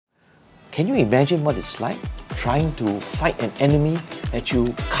Can you imagine what it's like trying to fight an enemy that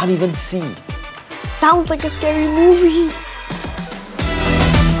you can't even see? Sounds like a scary movie.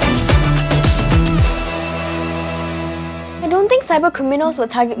 I don't think cyber criminals will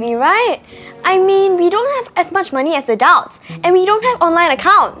target me, right? I mean, we don't have as much money as adults, and we don't have online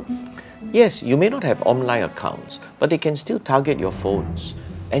accounts. Yes, you may not have online accounts, but they can still target your phones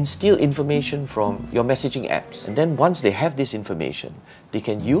and steal information from your messaging apps. And then once they have this information, they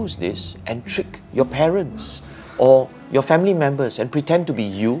can use this and trick your parents or your family members and pretend to be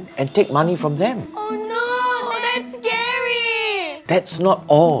you and take money from them. Oh no, that's scary! That's not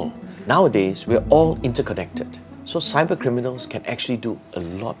all. Nowadays, we're all interconnected. So cyber criminals can actually do a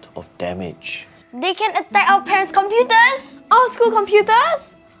lot of damage. They can attack our parents' computers? Our school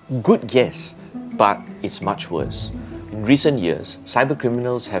computers? Good guess, but it's much worse. In recent years, cyber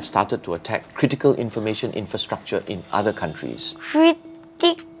criminals have started to attack critical information infrastructure in other countries.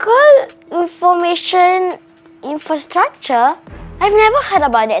 Critical information infrastructure? I've never heard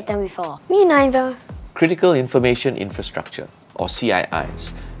about that term before. Me neither. Critical information infrastructure, or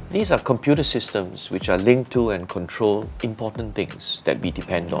CIIs. These are computer systems which are linked to and control important things that we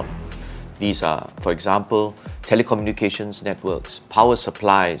depend on. These are, for example, telecommunications networks, power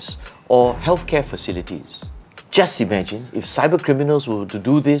supplies, or healthcare facilities. Just imagine if cyber criminals were to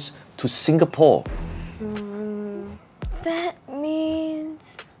do this to Singapore. That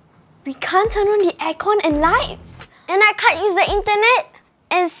means we can't turn on the aircon and lights. And I can't use the internet.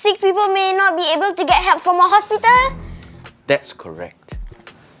 And sick people may not be able to get help from a hospital. That's correct.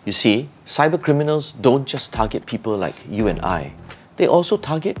 You see, cyber criminals don't just target people like you and I. They also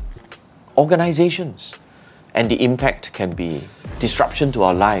target organizations. And the impact can be disruption to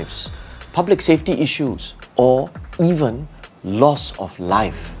our lives, public safety issues, or even loss of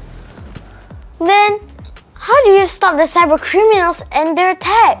life. Then, how do you stop the cyber criminals and their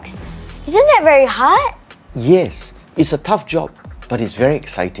attacks? Isn't that very hard? Yes, it's a tough job, but it's very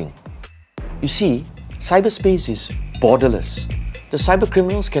exciting. You see, cyberspace is borderless. The cyber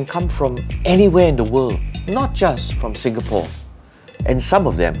criminals can come from anywhere in the world, not just from Singapore. And some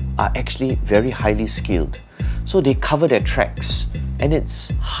of them are actually very highly skilled. So they cover their tracks, and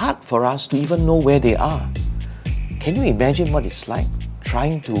it's hard for us to even know where they are. Can you imagine what it's like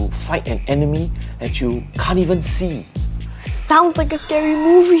trying to fight an enemy that you can't even see? Sounds like a scary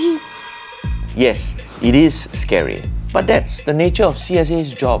movie. Yes, it is scary, but that's the nature of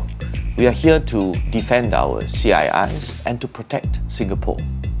CSA's job. We are here to defend our CIIs and to protect Singapore.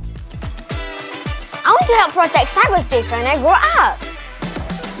 I want to help protect cyberspace when I grow up.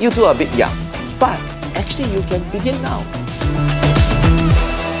 You two are a bit young, but actually you can begin now.